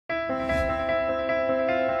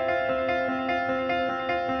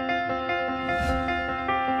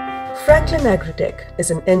Franklin Agritech is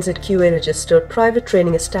an NZQA-registered private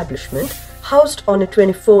training establishment housed on a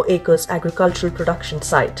 24 acres agricultural production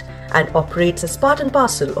site and operates as part and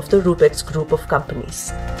parcel of the Rupex group of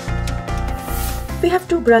companies. We have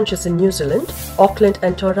two branches in New Zealand, Auckland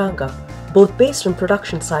and Tauranga, both based on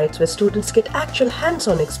production sites where students get actual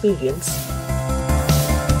hands-on experience.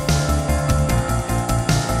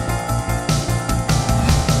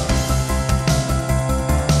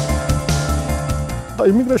 The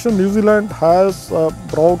Immigration New Zealand has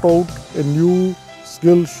brought out a new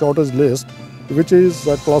skill shortage list, which is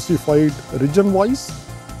classified region-wise.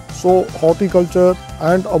 So horticulture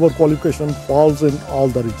and our qualification falls in all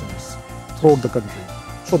the regions throughout the country.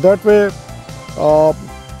 So that way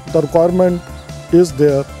the requirement is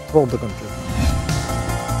there throughout the country.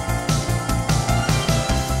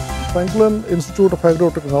 Franklin Institute of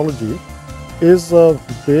Agritechnology is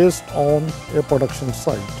based on a production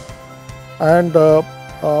site. And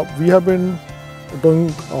we have been doing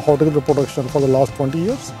horticulture production for the last 20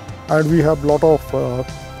 years, and we have a lot of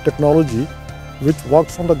technology which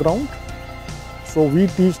works on the ground. So we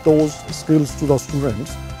teach those skills to the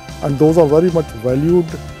students, and those are very much valued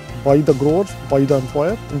by the growers, by the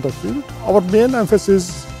employer in the field. Our main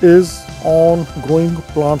emphasis is on growing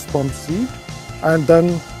plants from seed, and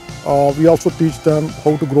then we also teach them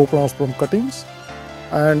how to grow plants from cuttings,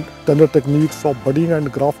 and then the techniques of budding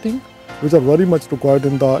and grafting, which are very much required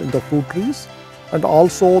in the fruit trees, and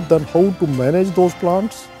also then how to manage those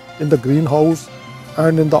plants in the greenhouse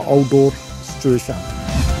and in the outdoor situation.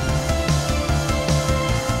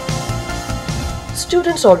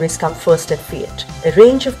 Students always come first at FIAT. A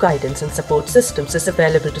range of guidance and support systems is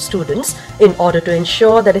available to students in order to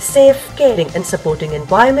ensure that a safe, caring and supporting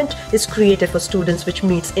environment is created for students which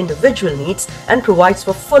meets individual needs and provides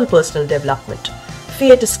for full personal development.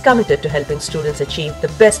 FIAT is committed to helping students achieve the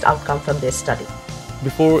best outcome from their study.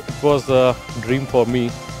 Before it was a dream for me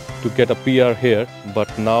to get a PR here,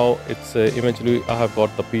 but now it's eventually I have got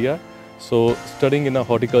the PR. So studying in a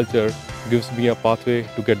horticulture gives me a pathway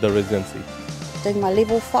to get the residency. Doing my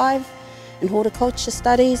level 5 in horticulture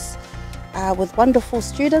studies with wonderful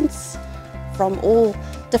students from all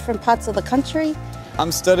different parts of the country.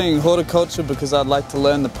 I'm studying horticulture because I'd like to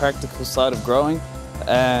learn the practical side of growing,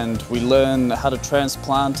 and we learn how to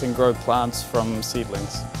transplant and grow plants from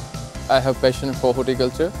seedlings. I have passion for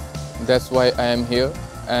horticulture, that's why I am here.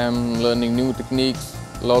 I am learning new techniques,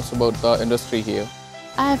 lots about the industry here.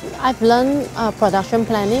 I've learned production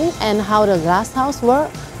planning and how the glass house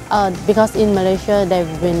works. Because in Malaysia there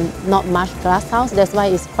have been not much glass house, that's why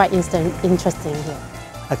it's quite interesting here.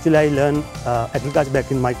 Actually, I learned agriculture back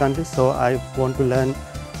in my country, so I want to learn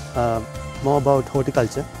more about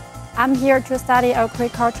horticulture. I'm here to study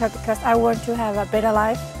agriculture because I want to have a better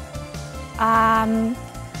life.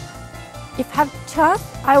 If I have chance,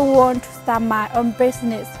 I want to start my own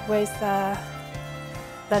business with the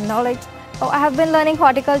knowledge. I have been learning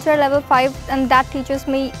horticulture level 5, and that teaches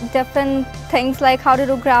me different things like how to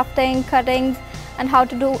do grafting, cuttings, and how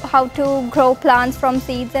to grow plants from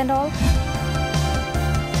seeds and all.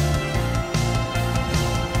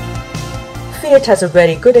 FIAT has a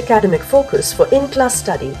very good academic focus for in-class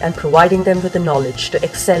study and providing them with the knowledge to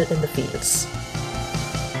excel in the fields.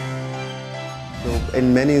 So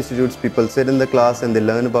in many institutes, people sit in the class and they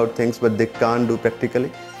learn about things, but they can't do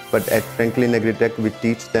practically. But at Franklin Agritech, we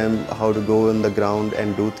teach them how to go on the ground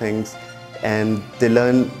and do things. And they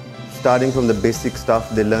learn, starting from the basic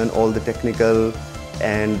stuff, they learn all the technical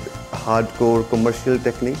and hardcore commercial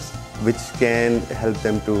techniques, which can help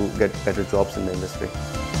them to get better jobs in the industry.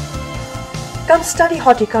 Come study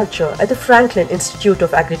horticulture at the Franklin Institute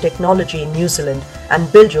of Agritechnology in New Zealand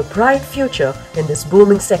and build your bright future in this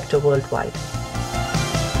booming sector worldwide.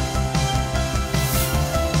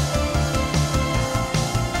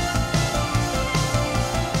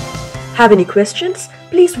 Have any questions?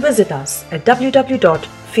 Please visit us at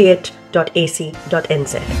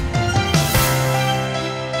www.fiat.ac.nz.